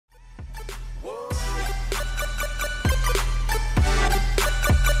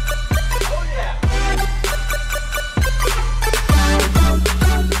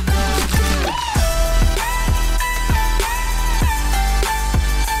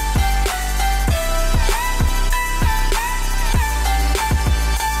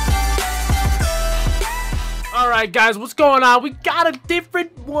Alright guys, what's going on? We got a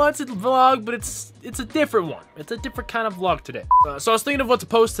different once vlog, but it's a different one. It's a different kind of vlog today. So I was thinking of what to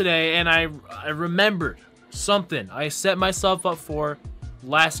post today, and I remembered something I set myself up for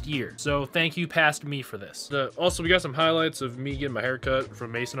last year. So thank you, past me, for this. Also, we got some highlights of me getting my hair cut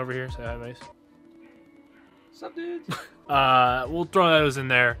from Mason over here. Say hi, Mason. What's up, dude? We'll throw those in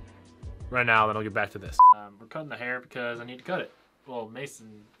there right now, then I'll get back to this. We're cutting the hair because I need to cut it. Well,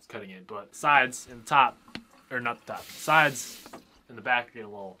 Mason's cutting it, but sides and the top, or not the top, sides and the back are getting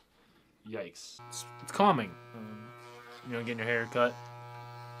a little yikes. It's calming. You know, getting your hair cut.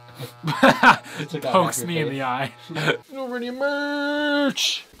 Pokes me in the eye. Iridium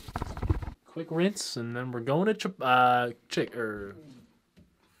merch! Quick rinse, and then we're going to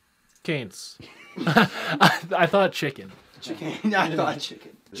Canes. I thought chicken. Chicken. I thought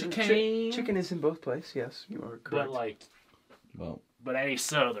chicken. Chicken. Chicken is in both places. Yes, you are correct. But like, well, but ain't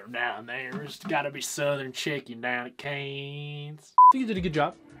southern down there. There's got to be southern chicken down at Canes. I think you did a good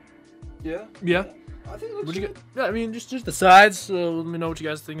job. Yeah. Yeah. I think it looks What'd you good. get? Yeah, I mean, just the sides. So let me know what you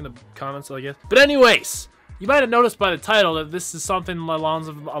guys think in the comments, I guess. But anyways, you might have noticed by the title that this is something along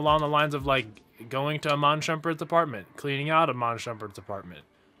the lines of like going to Amon Shumpert's apartment, cleaning out Amon Shumpert's apartment,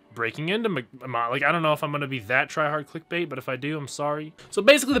 breaking into like, I don't know if I'm gonna be that try-hard clickbait, but if I do, I'm sorry. So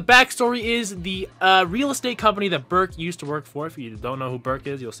basically, the backstory is the real estate company that Burke used to work for. If you don't know who Burke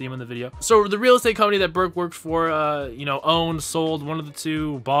is, you'll see him in the video. So the real estate company that Burke worked for, you know, owned, sold, one of the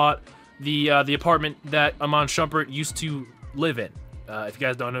two, bought the apartment that Amon Shumpert used to live in. If you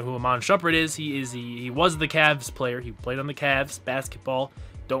guys don't know who Amon Shumpert is, he was the Cavs player. He played on the Cavs basketball.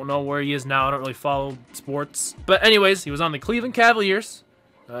 Don't know where he is now. I don't really follow sports. But anyways, he was on the Cleveland Cavaliers.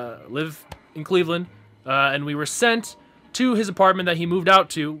 Live in Cleveland, and we were sent to his apartment that he moved out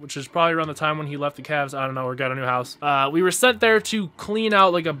to, which is probably around the time when he left the Cavs. I don't know, or got a new house. We were sent there to clean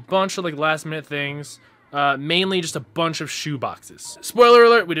out like a bunch of like last minute things, mainly just a bunch of shoe boxes. Spoiler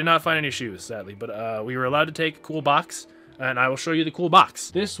alert, we did not find any shoes, sadly, but we were allowed to take a cool box, and I will show you the cool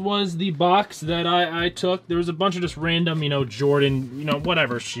box. This was the box that I took. There was a bunch of just random, you know, Jordan, you know,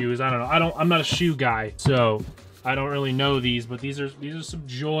 whatever shoes. I don't know. I'm not a shoe guy, so I don't really know these, but these are some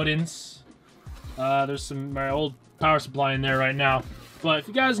Jordans. There's some my old power supply in there right now. But if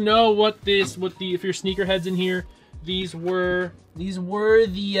you guys know if your sneakerheads in here, these were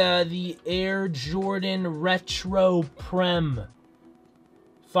the Air Jordan Retro Prem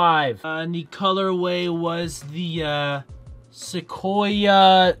 5. And the colorway was the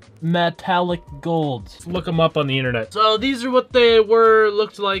Sequoia Metallic Gold. Look them up on the internet. So these are what they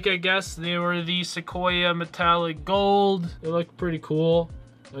looked like, I guess. They were the Sequoia Metallic Gold. They look pretty cool,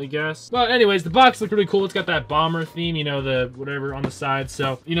 I guess. But anyways, the box looked really cool. It's got that bomber theme, you know, the whatever on the side.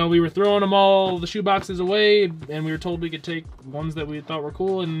 So, you know, we were throwing them all, the shoe boxes away, and we were told we could take ones that we thought were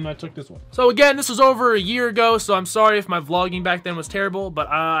cool, and I took this one. So again, this was over a year ago, so I'm sorry if my vlogging back then was terrible, but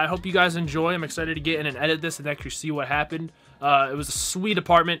I hope you guys enjoy. I'm excited to get in and edit this and actually see what happened. It was a sweet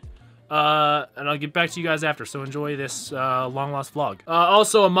apartment, and I'll get back to you guys after, so enjoy this long lost vlog.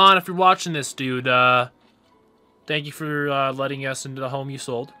 Also, Amon, if you're watching this, dude, thank you for letting us into the home you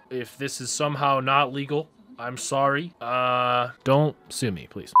sold. If this is somehow not legal, I'm sorry. Don't sue me,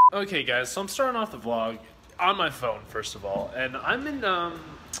 please. Okay, guys, so I'm starting off the vlog on my phone, first of all, and I'm in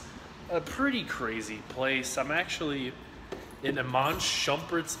a pretty crazy place. I'm actually in Amon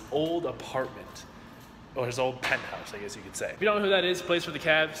Shumpert's old apartment. Or his old penthouse, I guess you could say. If you don't know who that is, he plays for the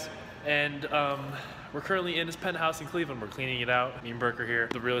Cavs, and we're currently in his penthouse in Cleveland. We're cleaning it out. Me and Burke are here.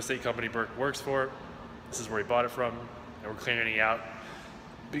 The real estate company Burke works for, this is where he bought it from, and we're cleaning it out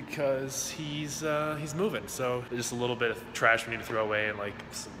because he's moving. So there's just a little bit of trash we need to throw away and like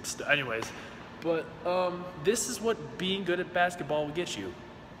some stuff. Anyways, but this is what being good at basketball will get you.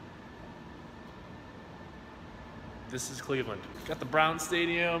 This is Cleveland. You got the Brown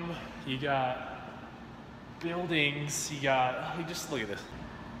Stadium. You got buildings, you got, just look at this.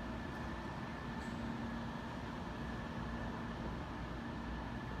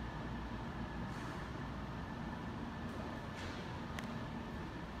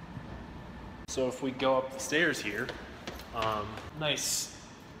 So if we go up the stairs here, nice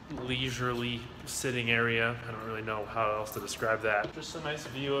leisurely sitting area. I don't really know how else to describe that. Just a nice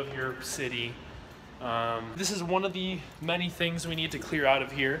view of your city. This is one of the many things we need to clear out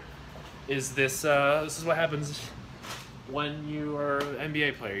of here. This is what happens when you are an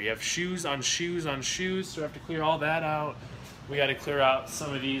NBA player. You have shoes on shoes on shoes, so we have to clear all that out. We got to clear out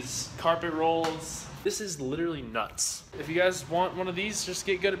some of these carpet rolls. This is literally nuts. If you guys want one of these, just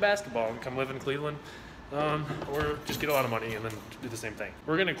get good at basketball and come live in Cleveland, or just get a lot of money and then do the same thing.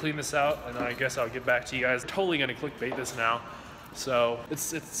 We're gonna clean this out, and I guess I'll get back to you guys. Totally gonna clickbait this now. So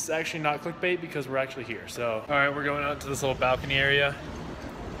it's actually not clickbait because we're actually here. So, all right, we're going out to this little balcony area.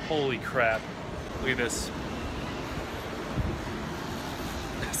 Holy crap. Look at this.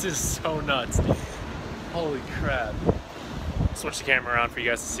 This is so nuts. Holy crap. Switch the camera around for you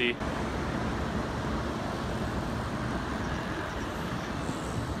guys to see.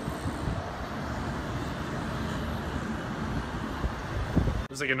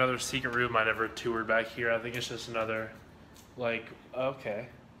 There's like another secret room I never toured back here. I think it's just another, like, okay.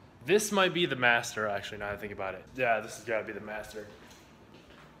 This might be the master, actually, now that I think about it. Yeah, this has gotta be the master.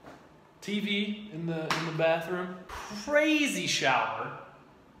 TV in the bathroom. Crazy shower.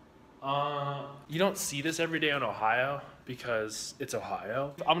 You don't see this every day in Ohio because it's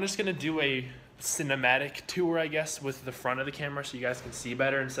Ohio. I'm just gonna do a cinematic tour, I guess, with the front of the camera so you guys can see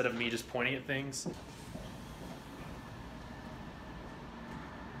better instead of me just pointing at things.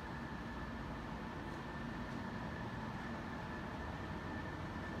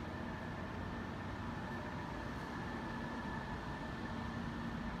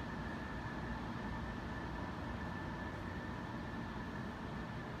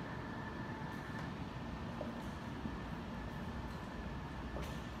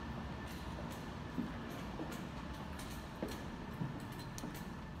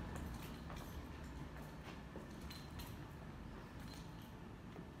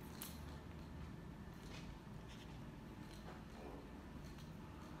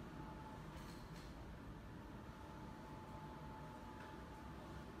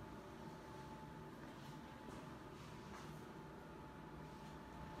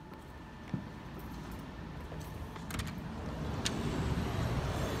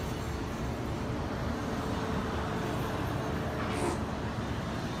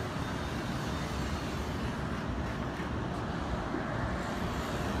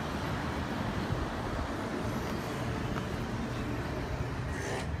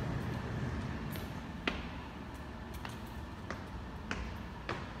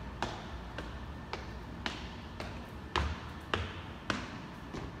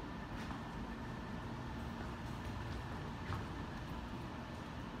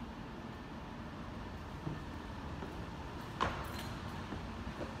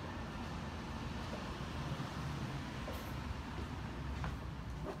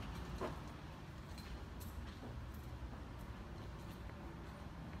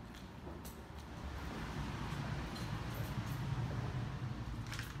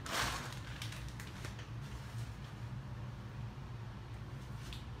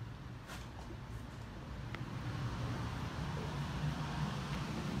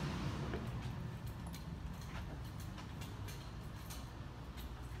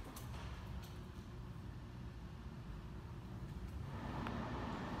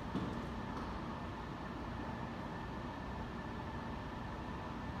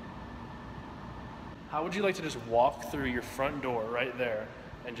 How would you like to just walk through your front door right there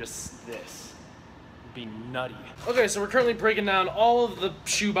and just this? It'd be nutty. Okay, so we're currently breaking down all of the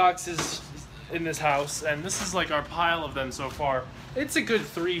shoe boxes in this house, and this is like our pile of them so far. It's a good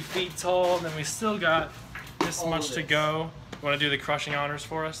 3 feet tall, and then we still got this much to go. You want to do the crushing honors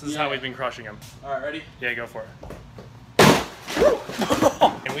for us? This is how we've been crushing them. All right, ready? Yeah, go for it.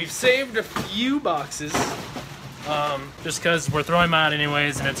 And we've saved a few boxes, just because we're throwing them out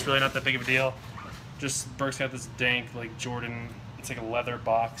anyways, and it's really not that big of a deal. Just Burke's got this dank like Jordan. It's like a leather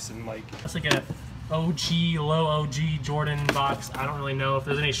box and like it's like a OG low OG Jordan box. I don't really know if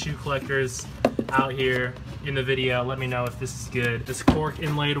there's any shoe collectors out here in the video. Let me know if this is good. This cork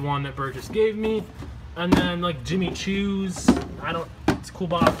inlaid one that Burke just gave me, and then like Jimmy Choo's. It's a cool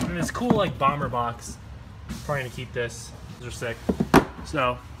box. And this cool like bomber box. Probably gonna keep this. These are sick.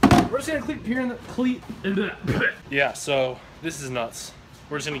 So we're just gonna click here in the cleat. Yeah. So this is nuts.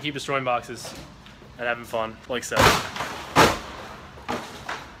 We're just gonna keep destroying boxes and having fun, like so.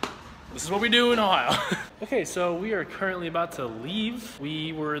 This is what we do in Ohio. Okay, so we are currently about to leave.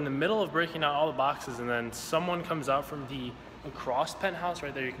 We were in the middle of breaking out all the boxes, and then someone comes out from the across penthouse.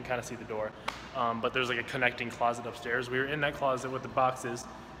 Right there, you can kind of see the door. But there's like a connecting closet upstairs. We were in that closet with the boxes,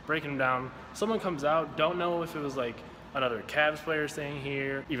 breaking them down. Someone comes out, don't know if it was like another Cavs player staying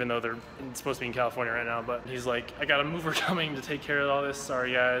here, even though they're supposed to be in California right now, but he's like, I got a mover coming to take care of all this,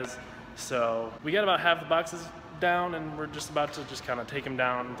 sorry guys. So we got about half the boxes down, and we're just about to just kind of take them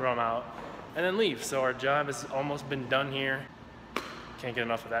down and throw them out and then leave. So our job has almost been done here. Can't get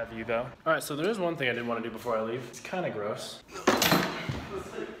enough of that view though. All right, so there is one thing I did want to do before I leave. It's kind of gross.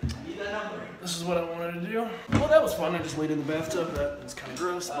 This is what I wanted to do. Well, that was fun. I just laid in the bathtub. That was kind of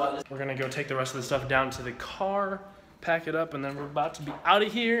gross, but we're gonna go take the rest of the stuff down to the car, pack it up, and then we're about to be out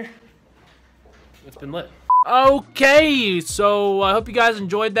of here. It's been lit. Okay, so I hope you guys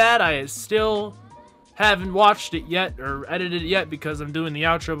enjoyed that. I still haven't watched it yet or edited it yet because I'm doing the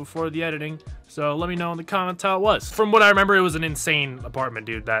outro before the editing. So let me know in the comments how it was. From what I remember, it was an insane apartment,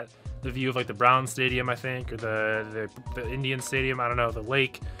 dude. That the view of like the Brown Stadium, I think, or the Indian Stadium, I don't know, the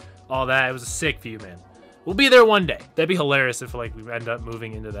lake, all that. It was a sick view, man. We'll be there one day. That'd be hilarious if like we end up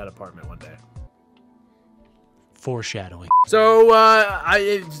moving into that apartment one day. Foreshadowing. So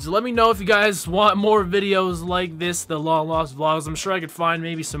let me know if you guys want more videos like this, the long lost vlogs. I'm sure I could find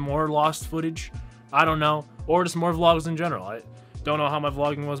maybe some more lost footage. I don't know, or just more vlogs in general. I don't know how my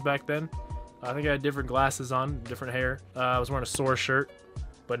vlogging was back then. I think I had different glasses on, different hair. I was wearing a Soar shirt,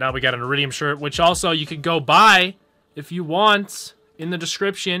 but now we got an Iridium shirt, which also you could go buy if you want in the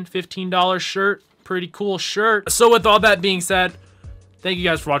description. $15 shirt, pretty cool shirt. So with all that being said, thank you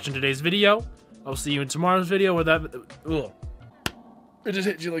guys for watching today's video. I'll see you in tomorrow's video where that... Ugh. It just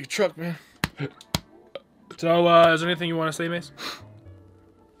hit you like a truck, man. So, is there anything you want to say, Mace?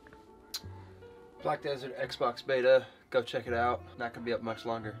 Black Desert Xbox beta. Go check it out. Not gonna be up much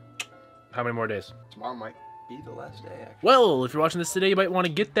longer. How many more days? Tomorrow might be the last day, actually. Well, if you're watching this today, you might want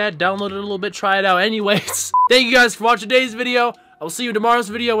to get that, download it a little bit, try it out anyways. Thank you guys for watching today's video. I will see you in tomorrow's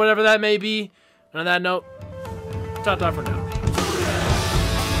video, whatever that may be. And on that note, ta-ta for now.